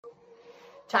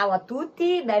Ciao a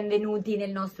tutti, benvenuti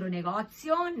nel nostro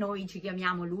negozio. Noi ci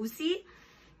chiamiamo LuSi,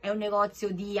 è un negozio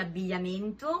di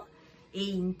abbigliamento e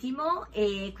intimo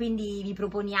e quindi vi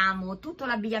proponiamo tutto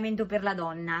l'abbigliamento per la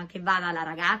donna che va dalla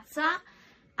ragazza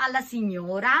alla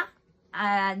signora,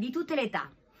 di tutte le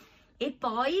età. E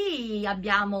poi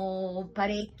abbiamo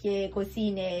parecchie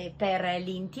cosine per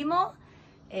l'intimo,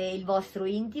 il vostro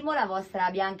intimo, la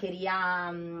vostra biancheria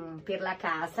per la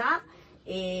casa,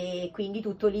 e quindi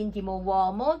tutto l'intimo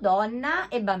uomo, donna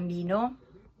e bambino.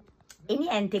 E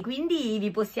niente, quindi vi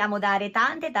possiamo dare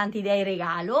tante idee in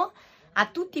regalo a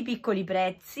tutti i piccoli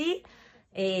prezzi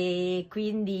e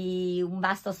quindi un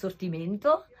vasto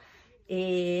assortimento.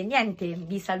 E niente,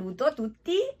 vi saluto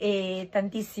tutti e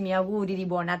tantissimi auguri di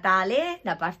buon Natale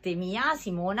da parte mia,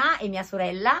 Simona, e mia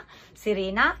sorella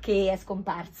Serena, che è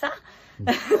scomparsa,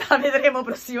 la vedremo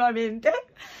prossimamente,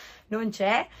 non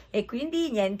c'è, e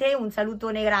quindi niente, un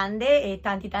salutone grande e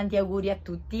tanti auguri a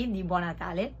tutti di buon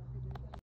Natale.